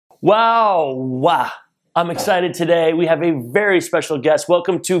Wow. I'm excited today. We have a very special guest.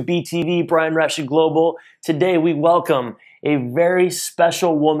 Welcome to BTV, Brian Rashid Global. Today we welcome a very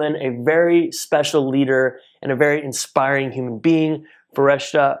special woman, a very special leader, and a very inspiring human being,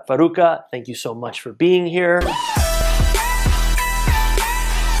 Fereshteh Forough. Thank you so much for being here.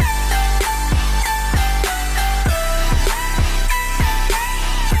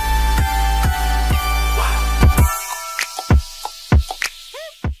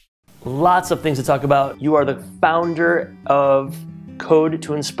 Lots of things to talk about. You are the founder of Code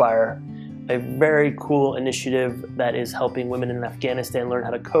to Inspire, a very cool initiative that is helping women in Afghanistan learn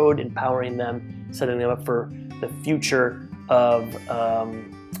how to code, empowering them, setting them up for the future of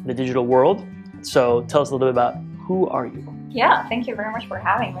the digital world. So tell us a little bit about who are you? Yeah, thank you very much for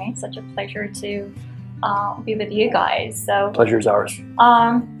having me. It's such a pleasure to be with you guys. So Pleasure is ours.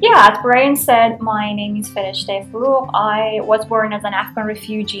 Yeah, as Brian said, my name is Fereshteh Forough. I was born as an Afghan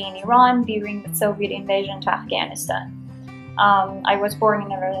refugee in Iran during the Soviet invasion to Afghanistan. I was born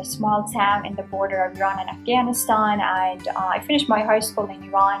in a very small town in the border of Iran and Afghanistan, and I finished my high school in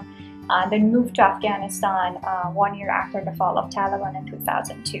Iran, then moved to Afghanistan 1 year after the fall of Taliban in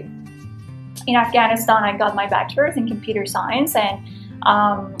 2002. In Afghanistan, I got my bachelor's in computer science, and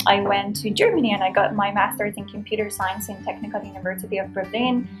I went to Germany and I got my master's in computer science in Technical University of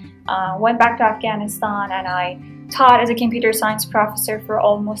Berlin. Went back to Afghanistan and I taught as a computer science professor for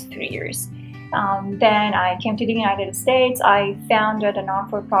almost 3 years. Then I came to the United States. I founded a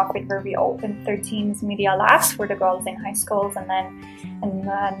non-for-profit where we opened 13 media labs for the girls in high schools, and then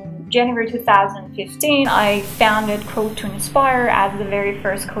in January 2015 I founded Code to Inspire as the very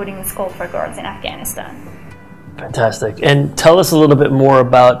first coding school for girls in Afghanistan. Fantastic. And tell us a little bit more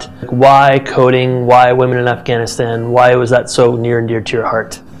about why coding, why women in Afghanistan, why was that so near and dear to your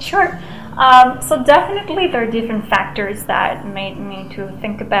heart? Sure. So definitely there are different factors that made me to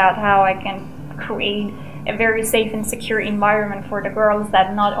think about how I can create a very safe and secure environment for the girls,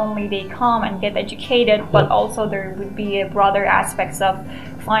 that not only they come and get educated, but also there would be a broader aspects of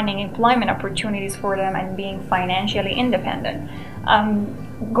finding employment opportunities for them and being financially independent.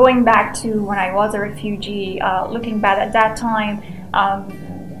 Going back to when I was a refugee, looking back at that time,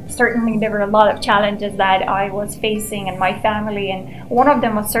 certainly there were a lot of challenges that I was facing and my family, and one of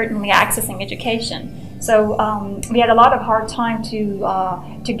them was certainly accessing education. So we had a lot of hard time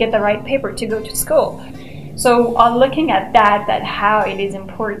to get the right paper to go to school. So looking at that how it is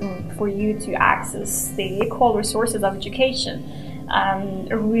important for you to access the equal resources of education,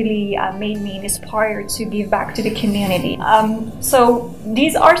 really made me inspired to give back to the community. So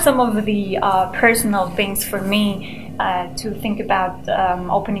these are some of the personal things for me to think about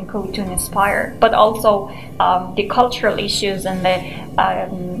opening Code to Inspire, but also the cultural issues and the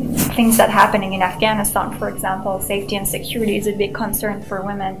things that are happening in Afghanistan. For example, safety and security is a big concern for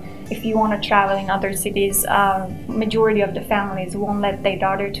women. If you want to travel in other cities, majority of the families won't let their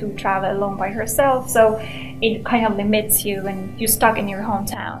daughter to travel alone by herself, so it kind of limits you and you're stuck in your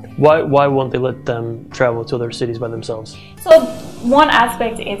hometown. Why won't they let them travel to other cities by themselves? So one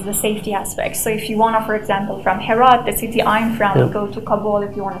aspect is the safety aspect. So if you want to, for example, from Herat, the city I'm from, go to Kabul,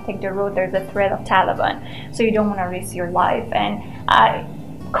 if you want to take the road, there's a threat of Taliban. So you don't want to risk your life. And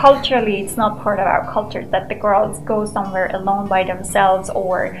culturally, it's not part of our culture that the girls go somewhere alone by themselves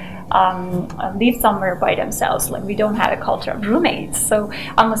or live somewhere by themselves. Like, we don't have a culture of roommates, so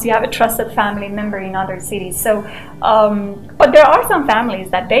unless you have a trusted family member in other cities. So but there are some families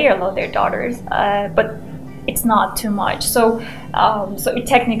that they allow their daughters, but it's not too much. So so it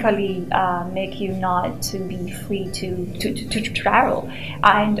technically make you not to be free to travel.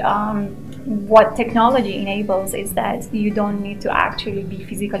 And what technology enables is that you don't need to actually be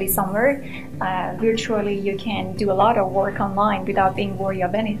physically somewhere. Virtually, you can do a lot of work online without being worried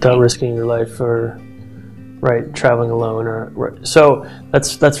of anything. Without risking your life or traveling alone, or so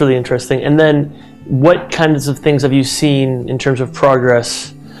that's really interesting. And then, what kinds of things have you seen in terms of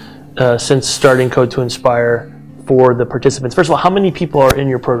progress since starting Code to Inspire for the participants? First of all, how many people are in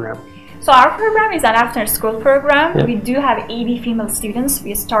your program? So our program is an after-school program. Yep. We do have 80 female students.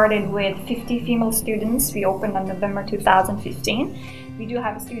 We started with 50 female students. We opened in November 2015. We do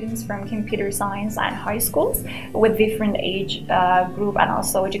have students from computer science and high schools with different age group and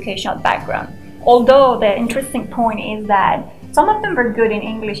also educational background. Although the interesting point is that some of them were good in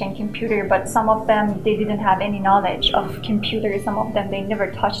English and computer, but some of them, they didn't have any knowledge of computers. Some of them, they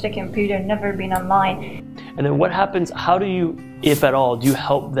never touched a computer, never been online. And then what happens, how do you, if at all, do you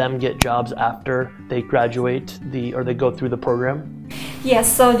help them get jobs after they graduate or they go through the program?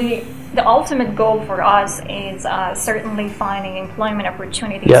 Yes, so the ultimate goal for us is certainly finding employment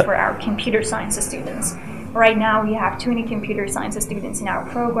opportunities for our computer science students. right now we have 20 computer science students in our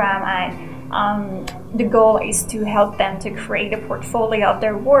program, and the goal is to help them to create a portfolio of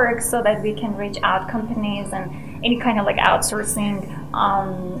their work so that we can reach out companies and any kind of like outsourcing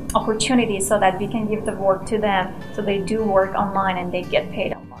opportunities so that we can give the work to them so they do work online and they get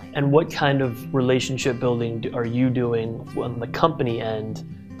paid online. And what kind of relationship building are you doing on the company end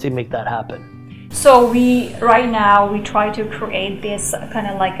to make that happen? So right now we try to create this kind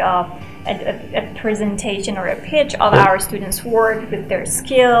of like a presentation or a pitch of our students' work with their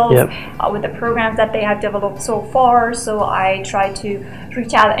skills, with the programs that they have developed so far. So I try to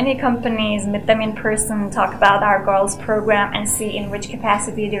reach out to any companies, meet them in person, talk about our girls program and see in which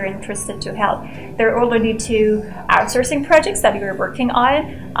capacity they're interested to help. There are already 2 outsourcing projects that we're working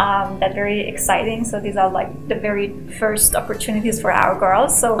on that are very exciting. So these are like the very first opportunities for our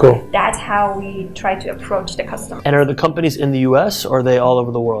girls. So that's how we try to approach the customer. And are the companies in the US or are they all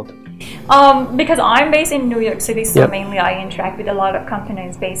over the world? Because I'm based in New York City, so mainly I interact with a lot of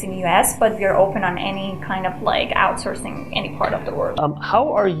companies based in the US, but we're open on any kind of like outsourcing any part of the world.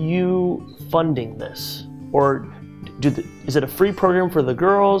 How are you funding this? Or is it a free program for the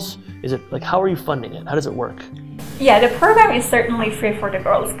girls? Is it like, how are you funding it? How does it work? Yeah, the program is certainly free for the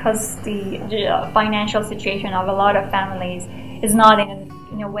girls because the financial situation of a lot of families is not in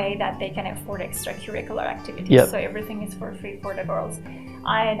a way that they can afford extracurricular activities. So everything is for free for the girls.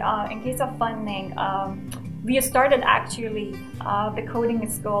 And in case of funding, we started actually the coding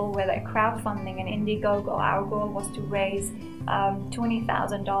school with a crowdfunding and Indiegogo. Our goal was to raise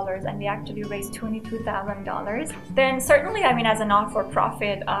 $20,000 and we actually raised $22,000. Then certainly, I mean, as a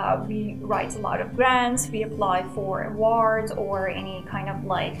not-for-profit, we write a lot of grants, we apply for awards or any kind of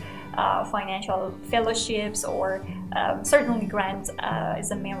like financial fellowships, or certainly grants is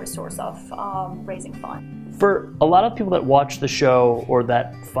the main resource of raising funds. For a lot of people that watch the show or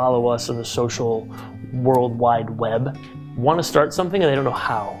that follow us on the social World Wide Web, want to start something and they don't know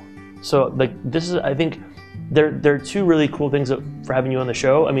how. So like this is, I think there are 2 really cool things for having you on the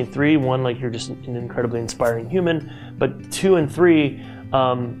show. I mean, 3, 1, like you're just an incredibly inspiring human, but 2 and 3,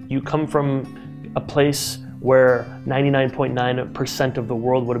 you come from a place where 99.9% of the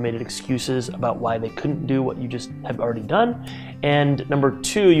world would have made excuses about why they couldn't do what you just have already done. And number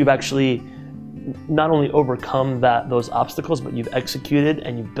 2, you've actually not only overcome those obstacles, but you've executed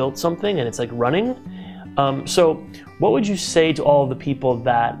and you've built something and it's like running. So what would you say to all of the people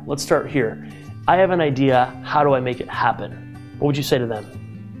that, let's start here. I have an idea, how do I make it happen? What would you say to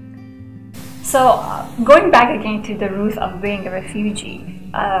them? So going back again to the root of being a refugee,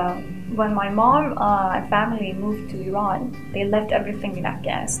 when my mom and family moved to Iran, they left everything in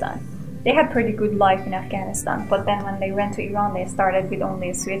Afghanistan. They had pretty good life in Afghanistan, but then when they went to Iran, they started with only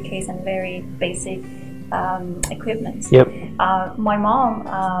a suitcase and very basic equipment. My mom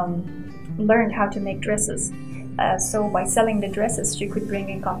learned how to make dresses. So by selling the dresses, she could bring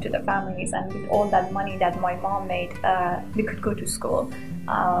income to the families, and with all that money that my mom made, we could go to school.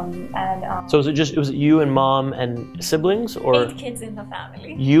 So was it you and mom and siblings, or 8 kids in the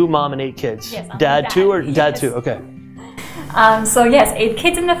family? You, mom, and 8 kids. Yes, dad too, or yes. dad too? Okay. So yes, 8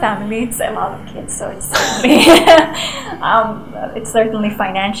 kids in the family. It's a lot of kids, so it's certainly, it's certainly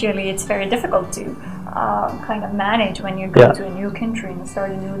financially it's very difficult to kind of manage when you go to a new country and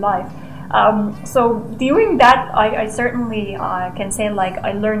start a new life. So doing that, I certainly can say like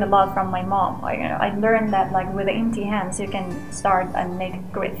I learned a lot from my mom. I learned that like with empty hands you can start and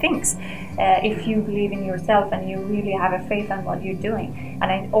make great things if you believe in yourself and you really have a faith in what you're doing.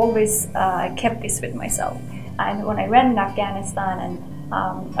 And I always kept this with myself. And when I went in Afghanistan and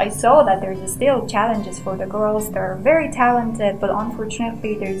I saw that there's still challenges for the girls. They're very talented, but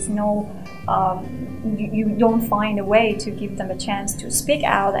unfortunately there's no, you don't find a way to give them a chance to speak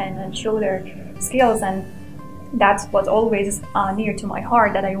out and show their skills. And that's what's always near to my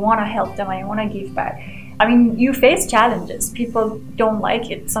heart, that I want to help them, I want to give back. I mean, you face challenges. People don't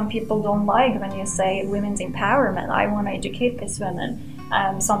like it. Some people don't like when you say women's empowerment. I want to educate these women.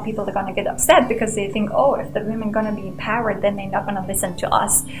 Some people are going to get upset because they think, oh, if the women are going to be empowered, then they're not going to listen to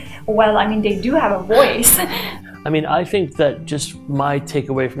us. Well, I mean, they do have a voice. I mean, I think that just my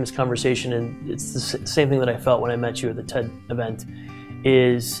takeaway from this conversation, and it's the same thing that I felt when I met you at the TED event,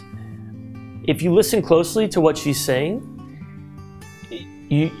 is if you listen closely to what she's saying,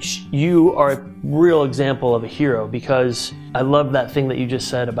 you are a real example of a hero, because I love that thing that you just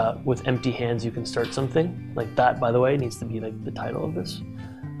said about with empty hands you can start something. Like that, by the way, needs to be like the title of this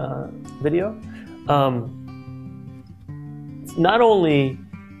video. Not only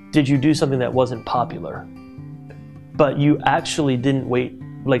did you do something that wasn't popular, but you actually didn't wait,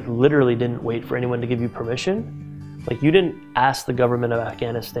 like literally didn't wait for anyone to give you permission. Like, you didn't ask the government of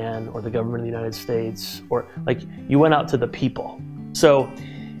Afghanistan or the government of the United States, or like, you went out to the people. So,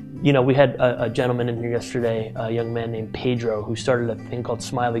 you know, we had a gentleman in here yesterday, a young man named Pedro, who started a thing called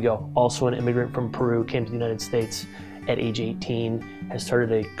Smiley Go, also an immigrant from Peru, came to the United States at age 18, has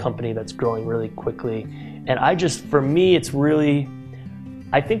started a company that's growing really quickly. And for me, it's really,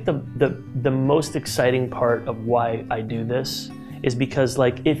 I think the most exciting part of why I do this is because,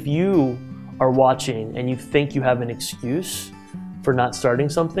 like, if you are watching and you think you have an excuse for not starting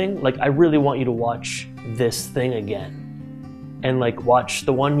something, like, I really want you to watch this thing again and like watch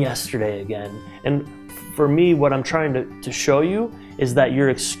the one yesterday again. And for me, what I'm trying to show you is that your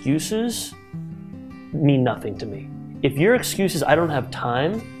excuses mean nothing to me. If your excuse is, I don't have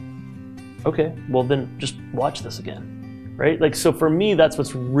time, okay, well then just watch this again, right? Like, so for me, that's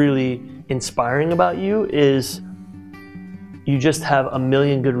what's really inspiring about you, is you just have a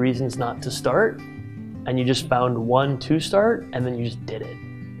million good reasons not to start, and you just found one to start, and then you just did it.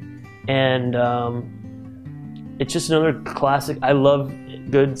 And it's just another classic. I love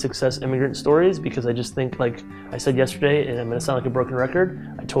good success immigrant stories, because I just think, like I said yesterday, and I'm gonna sound like a broken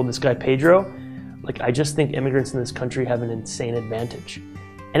record, I told this guy Pedro, like, I just think immigrants in this country have an insane advantage.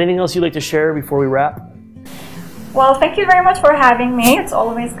 Anything else you'd like to share before we wrap? Well, thank you very much for having me. It's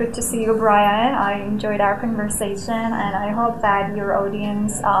always good to see you, Brian. I enjoyed our conversation, and I hope that your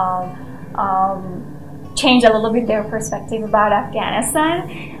audience change a little bit their perspective about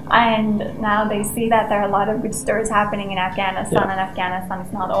Afghanistan. And now they see that there are a lot of good stories happening in Afghanistan, and Afghanistan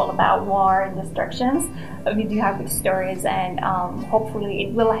is not all about war and destructions. We do have good stories, and hopefully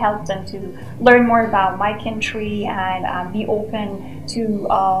it will help them to learn more about my country and be open to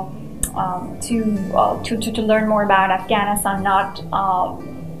learn more about Afghanistan, not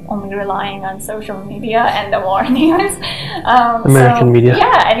only relying on social media and the war news. American media.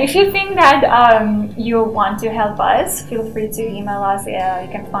 Yeah, and if you think that you want to help us, feel free to email us. You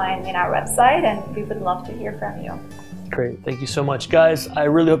can find in our website, and we would love to hear from you. Great, thank you so much, guys. I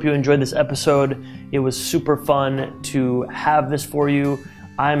really hope you enjoyed this episode. It was super fun to have this for you.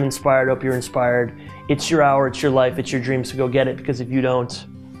 I'm inspired, hope you're inspired. It's your hour, it's your life, it's your dream, so go get it, because if you don't,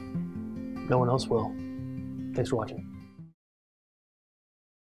 no one else will. Thanks for watching.